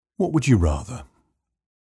What would you rather?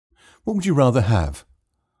 What would you rather have?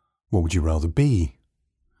 What would you rather be?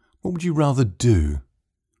 What would you rather do?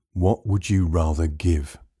 What would you rather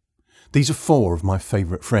give? These are 4 of my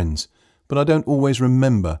favourite friends, but I don't always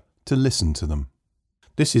remember to listen to them.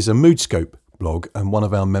 This is a Moodscope blog, and one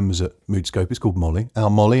of our members at Moodscope is called Molly.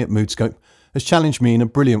 Our Molly at Moodscope has challenged me in a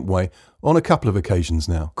brilliant way on a couple of occasions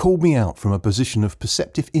now, called me out from a position of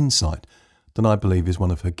perceptive insight that I believe is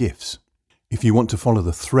one of her gifts. If you want to follow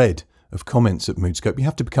the thread of comments at Moodscope, you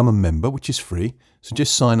have to become a member, which is free. So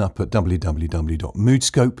just sign up at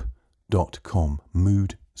www.moodscope.com.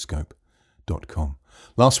 Moodscope.com.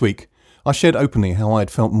 Last week, I shared openly how I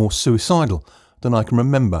had felt more suicidal than I can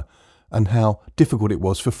remember, and how difficult it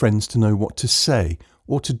was for friends to know what to say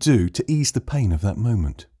or to do to ease the pain of that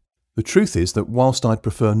moment. The truth is that whilst I'd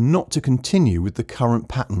prefer not to continue with the current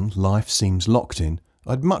pattern life seems locked in,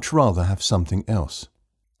 I'd much rather have something else.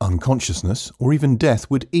 Unconsciousness or even death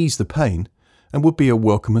would ease the pain and would be a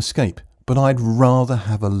welcome escape, but I'd rather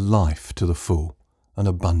have a life to the full, an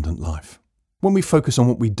abundant life. When we focus on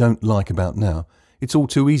what we don't like about now, it's all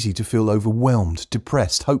too easy to feel overwhelmed,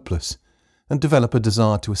 depressed, hopeless, and develop a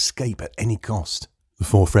desire to escape at any cost. The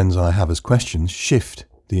 4 friends I have as questions shift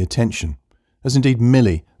the attention, as indeed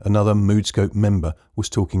Millie, another Moodscope member, was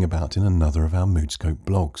talking about in another of our Moodscope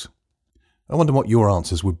blogs. I wonder what your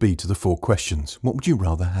answers would be to the 4 questions. What would you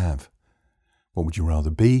rather have? What would you rather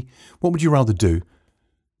be? What would you rather do?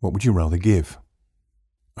 What would you rather give?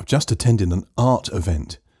 I've just attended an art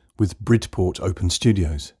event with Bridport Open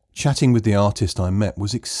Studios. Chatting with the artist I met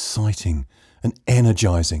was exciting and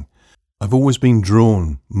energising. I've always been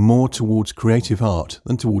drawn more towards creative art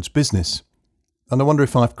than towards business. And I wonder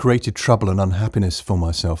if I've created trouble and unhappiness for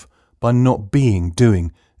myself by not being,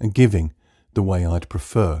 doing and giving the way I'd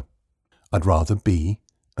prefer. I'd rather be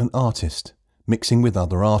an artist, mixing with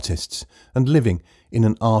other artists and living in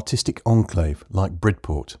an artistic enclave like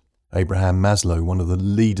Bridport. Abraham Maslow, one of the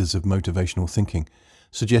leaders of motivational thinking,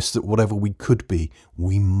 suggests that whatever we could be,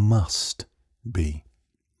 we must be.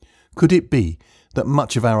 Could it be that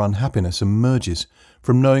much of our unhappiness emerges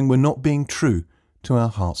from knowing we're not being true to our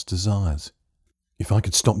heart's desires? If I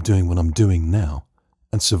could stop doing what I'm doing now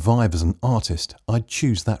and survive as an artist, I'd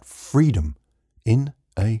choose that freedom in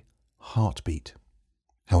a heartbeat.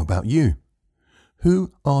 How about you?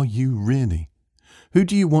 Who are you really? Who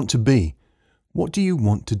do you want to be? What do you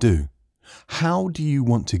want to do? How do you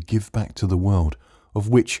want to give back to the world of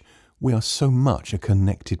which we are so much a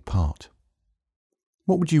connected part?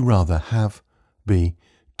 What would you rather have, be,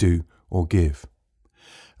 do or give?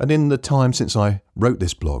 And in the time since I wrote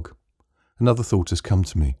this blog, another thought has come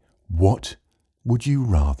to me. What would you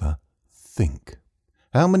rather think?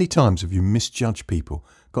 How many times have you misjudged people,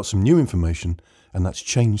 got some new information, and that's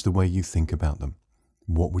changed the way you think about them?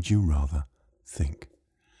 What would you rather think?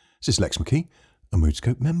 This is Lex McKee, a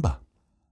Moodscope member.